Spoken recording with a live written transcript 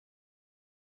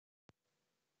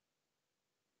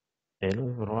Hello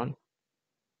everyone.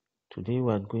 Today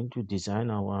we are going to design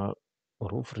our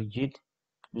roof rigid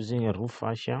using a roof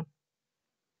fascia.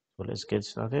 So let's get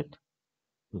started.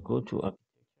 We go to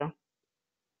architecture,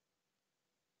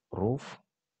 roof,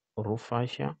 roof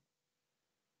fascia.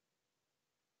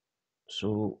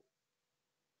 So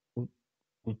we,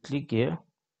 we click here.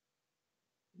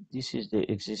 This is the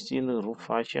existing roof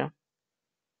fascia.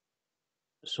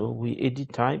 So we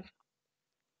edit type.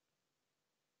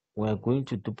 We are going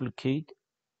to duplicate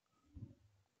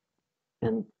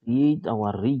and create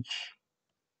our ridge.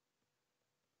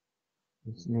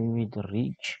 Let's name it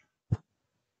ridge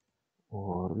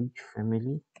or ridge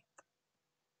family.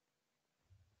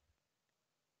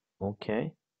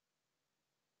 Okay.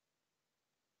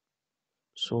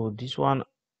 So this one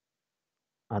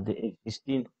are the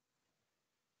existing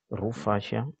roof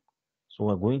fascia. So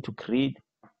we're going to create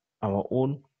our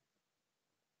own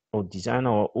or design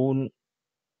our own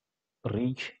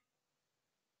ridge.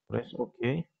 Press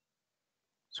OK.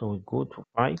 So we go to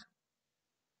File,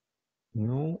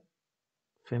 New,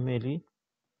 Family.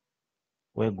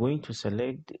 We're going to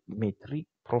select Metric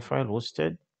Profile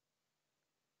Hosted.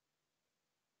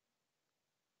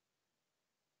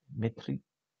 Metric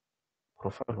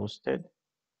Profile Hosted.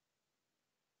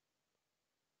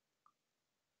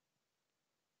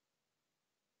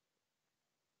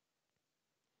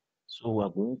 So we're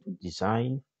going to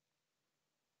design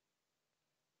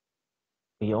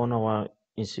here on our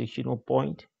insertional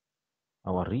point,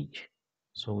 our ridge.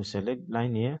 So we select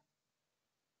line here.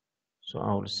 So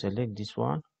I will select this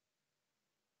one,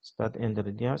 start end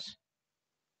radius.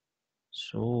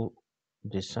 So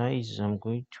the size I'm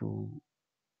going to,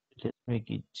 let's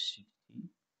make it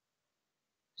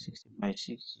 60 by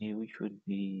 60, which would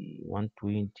be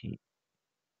 120.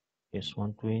 Yes,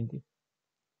 120.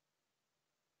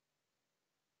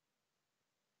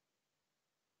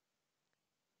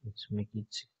 Let's make it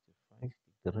 65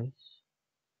 degrees.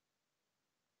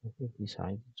 I think this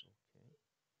height is okay.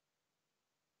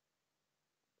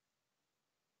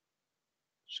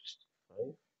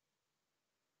 65.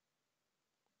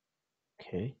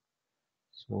 Okay.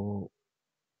 So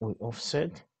we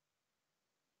offset.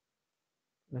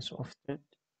 Let's offset.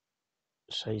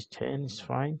 Size 10 is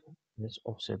fine. Let's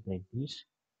offset like this.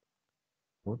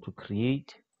 Go to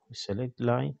create. We select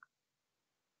line.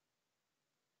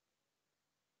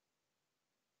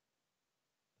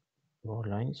 Draw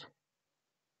lines.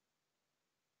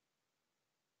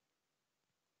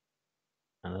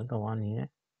 Another one here.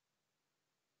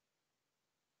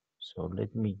 So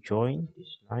let me join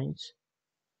these lines.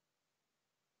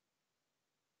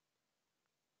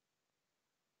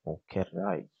 Okay,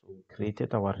 right. So we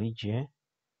created our ridge here.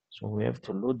 So we have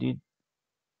to load it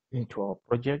into our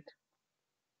project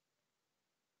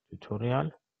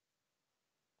tutorial.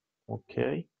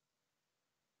 Okay.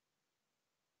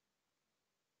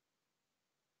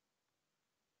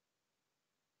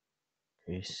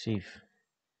 Okay, save.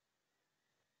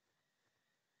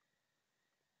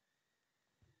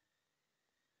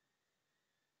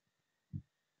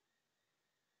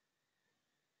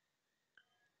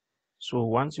 So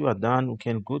once you are done, we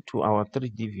can go to our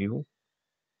 3D view.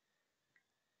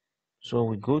 So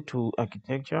we go to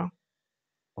architecture,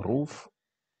 roof,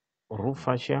 roof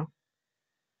fascia.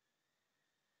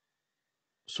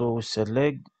 So we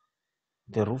select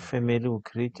the roof family we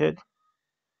created.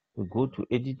 We go to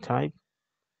edit type.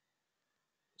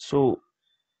 So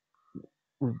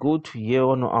we go to here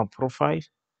on our profile.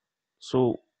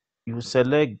 So you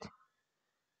select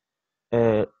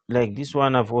like this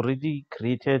one I've already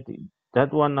created.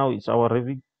 That one now is our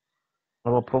Revit,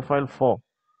 our profile 4.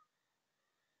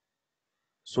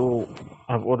 So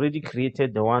I've already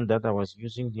created the one that I was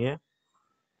using there.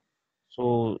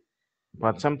 So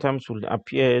but sometimes will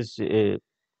appear as a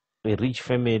rich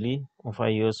family over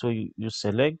here. So you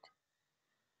select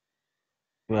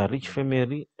your rich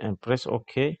family and press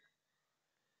OK.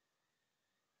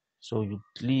 So you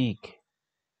click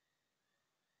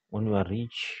on your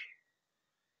rich.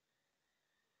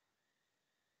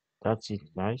 That's it,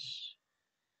 guys.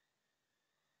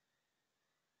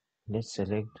 Let's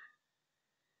select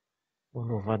all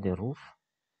over the roof.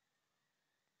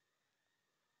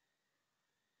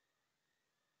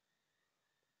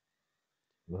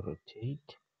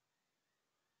 Rotate.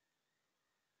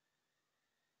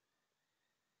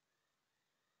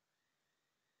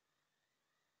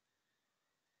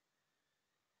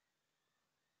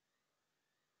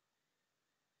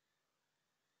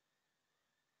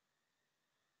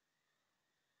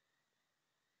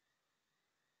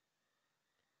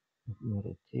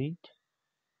 Rotate.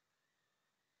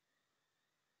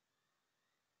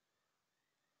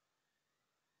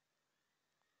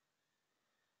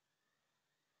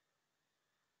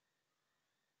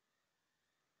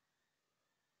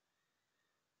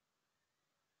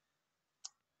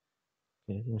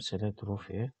 Okay, we select roof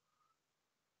here.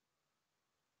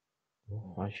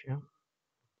 Fascia.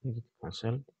 Click it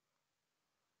cancel.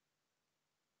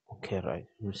 Okay, right.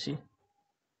 You see.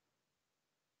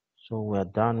 So we are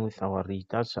done with our ridge.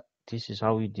 This is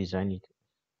how we design it.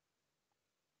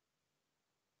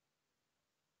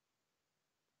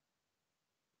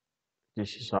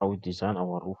 This is how we design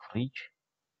our roof ridge.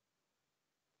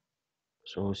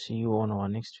 So see you on our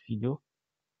next video.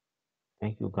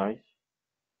 Thank you guys.